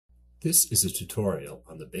This is a tutorial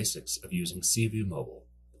on the basics of using SeaView Mobile.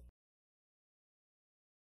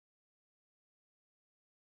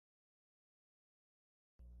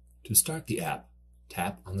 To start the app,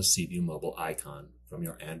 tap on the SeaView Mobile icon from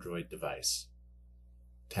your Android device.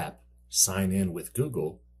 Tap Sign in with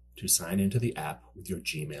Google to sign into the app with your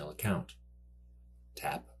Gmail account.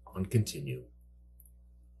 Tap on Continue.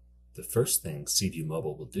 The first thing SeaView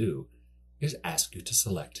Mobile will do is ask you to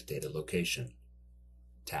select data location.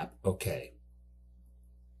 Tap OK.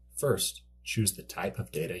 First, choose the type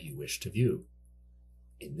of data you wish to view.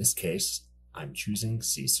 In this case, I'm choosing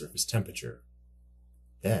sea surface temperature.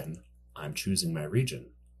 Then, I'm choosing my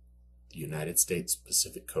region, the United States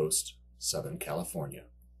Pacific Coast, Southern California.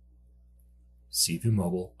 SeaView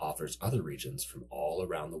Mobile offers other regions from all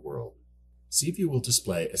around the world. SeaView will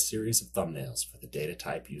display a series of thumbnails for the data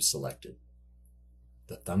type you selected.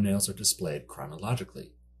 The thumbnails are displayed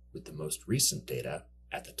chronologically, with the most recent data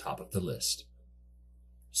at the top of the list.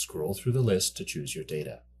 Scroll through the list to choose your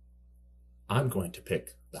data. I'm going to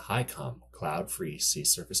pick the HiCom cloud-free sea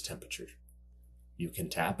surface temperature. You can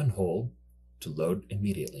tap and hold to load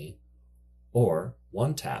immediately, or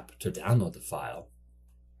one tap to download the file,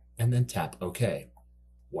 and then tap OK.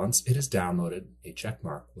 Once it is downloaded, a check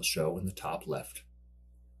mark will show in the top left.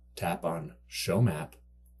 Tap on Show Map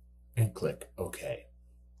and click OK.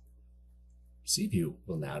 SeaView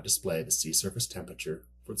will now display the sea surface temperature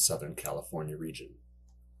for the Southern California region.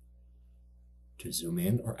 To zoom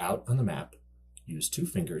in or out on the map, use two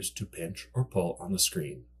fingers to pinch or pull on the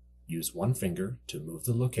screen. Use one finger to move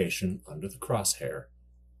the location under the crosshair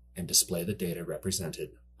and display the data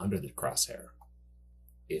represented under the crosshair.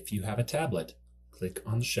 If you have a tablet, click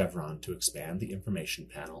on the chevron to expand the information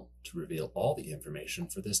panel to reveal all the information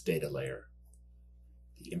for this data layer.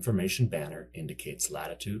 The information banner indicates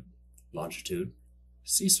latitude, longitude,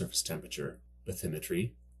 sea surface temperature,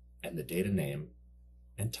 bathymetry, and the data name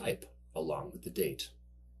and type along with the date.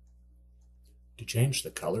 To change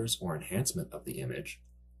the colors or enhancement of the image,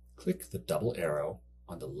 click the double arrow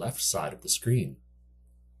on the left side of the screen.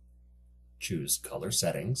 Choose Color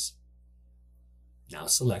Settings. Now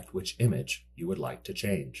select which image you would like to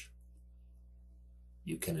change.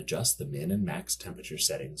 You can adjust the min and max temperature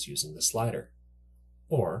settings using the slider,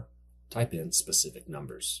 or type in specific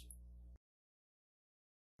numbers.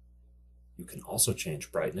 You can also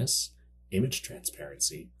change brightness, image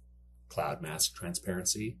transparency, cloud mask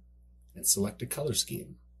transparency, and select a color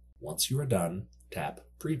scheme. Once you are done, tap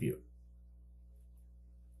Preview.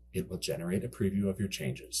 It will generate a preview of your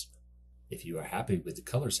changes. If you are happy with the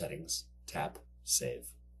color settings, tap Save.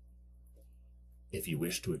 If you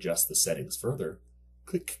wish to adjust the settings further,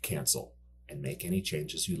 click Cancel and make any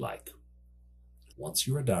changes you like. Once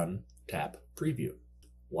you are done, tap Preview.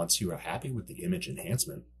 Once you are happy with the image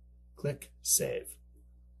enhancement, click Save.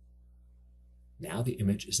 Now the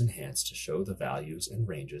image is enhanced to show the values and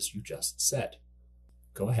ranges you just set.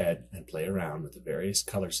 Go ahead and play around with the various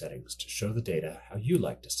color settings to show the data how you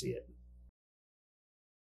like to see it.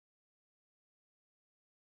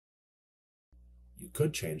 You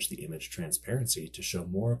could change the image transparency to show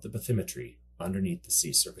more of the bathymetry underneath the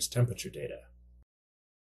sea surface temperature data.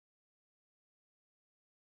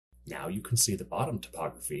 Now you can see the bottom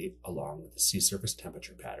topography along with the sea surface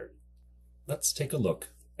temperature pattern. Let's take a look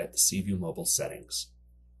at the SeaView Mobile settings.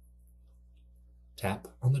 Tap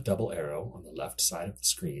on the double arrow on the left side of the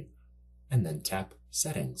screen and then tap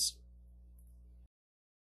Settings.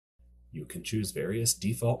 You can choose various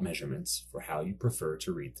default measurements for how you prefer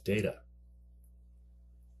to read the data.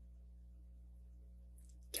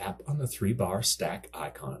 Tap on the three-bar stack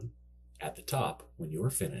icon at the top when you are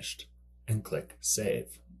finished and click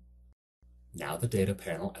Save. Now the data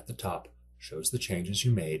panel at the top shows the changes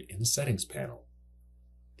you made in the settings panel.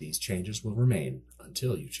 These changes will remain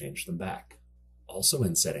until you change them back. Also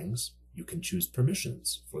in Settings, you can choose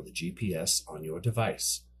permissions for the GPS on your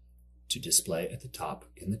device to display at the top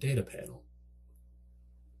in the data panel.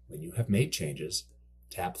 When you have made changes,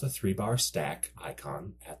 tap the three-bar stack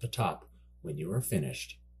icon at the top when you are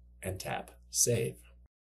finished and tap Save.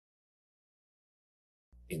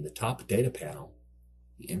 In the top data panel,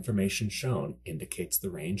 the information shown indicates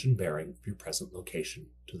the range and bearing of your present location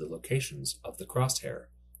to the locations of the crosshair.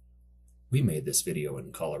 We made this video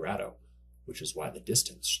in Colorado, which is why the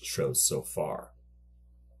distance shows so far.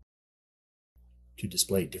 To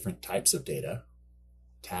display different types of data,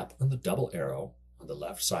 tap on the double arrow on the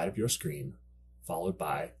left side of your screen, followed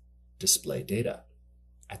by Display Data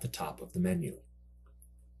at the top of the menu.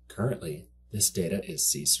 Currently, this data is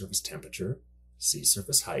sea surface temperature, sea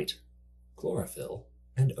surface height, chlorophyll,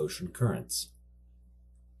 and ocean currents.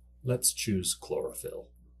 Let's choose chlorophyll.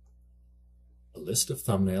 A list of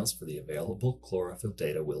thumbnails for the available chlorophyll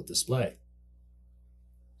data will display.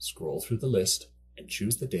 Scroll through the list and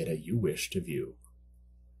choose the data you wish to view.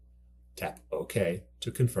 Tap OK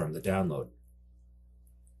to confirm the download.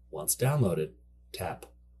 Once downloaded, tap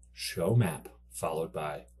Show Map followed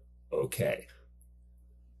by OK.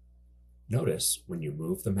 Notice when you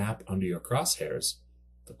move the map under your crosshairs,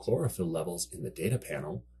 the chlorophyll levels in the data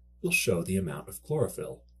panel will show the amount of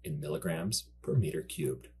chlorophyll in milligrams per meter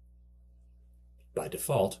cubed. By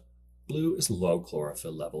default, blue is low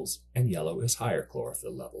chlorophyll levels and yellow is higher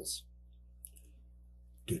chlorophyll levels.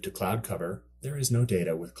 Due to cloud cover, there is no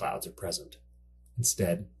data with clouds are present.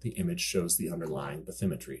 Instead, the image shows the underlying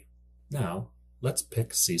bathymetry. Now, let's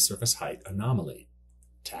pick sea surface height anomaly.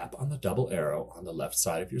 Tap on the double arrow on the left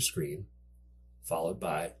side of your screen, followed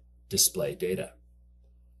by Display Data.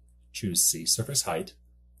 Choose Sea Surface Height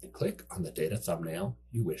and click on the data thumbnail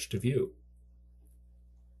you wish to view.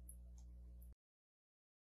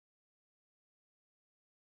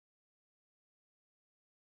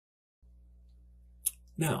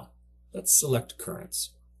 Now, let's select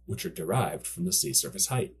currents, which are derived from the sea surface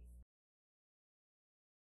height.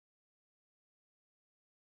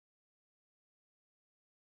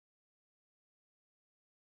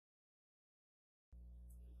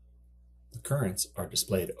 The currents are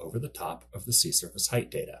displayed over the top of the sea surface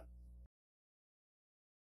height data.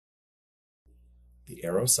 The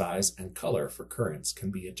arrow size and color for currents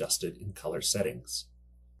can be adjusted in color settings.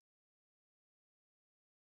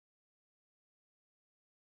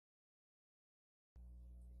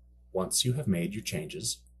 Once you have made your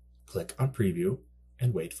changes, click on Preview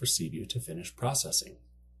and wait for SeaView to finish processing,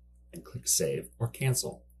 and click Save or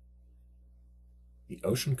Cancel. The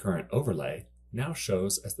ocean current overlay now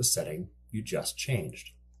shows as the setting you just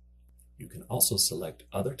changed. You can also select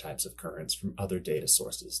other types of currents from other data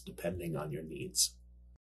sources depending on your needs.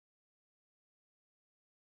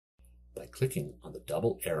 By clicking on the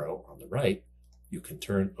double arrow on the right, you can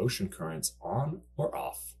turn ocean currents on or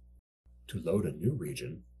off. To load a new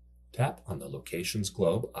region, tap on the Locations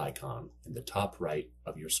globe icon in the top right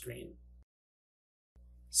of your screen.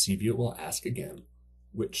 SeaView will ask again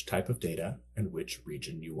which type of data and which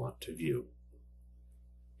region you want to view.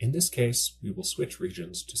 In this case, we will switch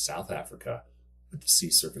regions to South Africa with the sea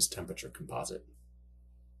surface temperature composite.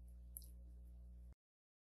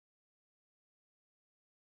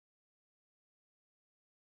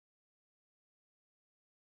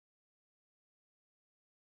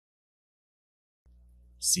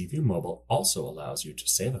 SeaView Mobile also allows you to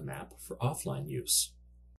save a map for offline use.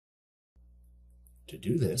 To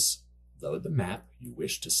do this, load the map you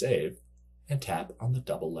wish to save and tap on the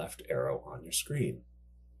double left arrow on your screen.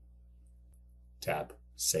 Tap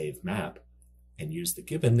Save Map and use the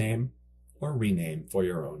given name or rename for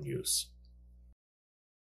your own use.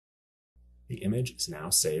 The image is now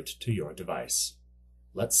saved to your device.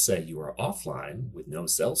 Let's say you are offline with no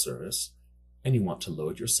cell service and you want to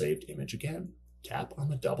load your saved image again. Tap on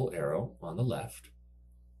the double arrow on the left,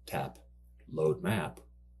 tap Load Map.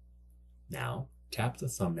 Now tap the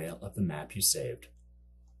thumbnail of the map you saved.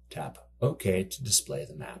 Tap OK to display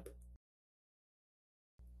the map.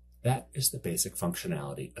 That is the basic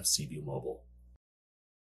functionality of SeaView Mobile.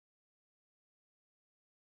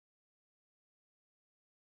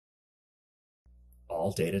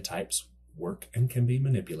 All data types work and can be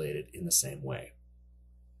manipulated in the same way.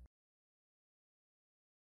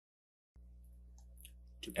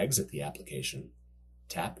 To exit the application,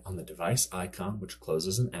 tap on the device icon which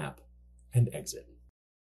closes an app and exit.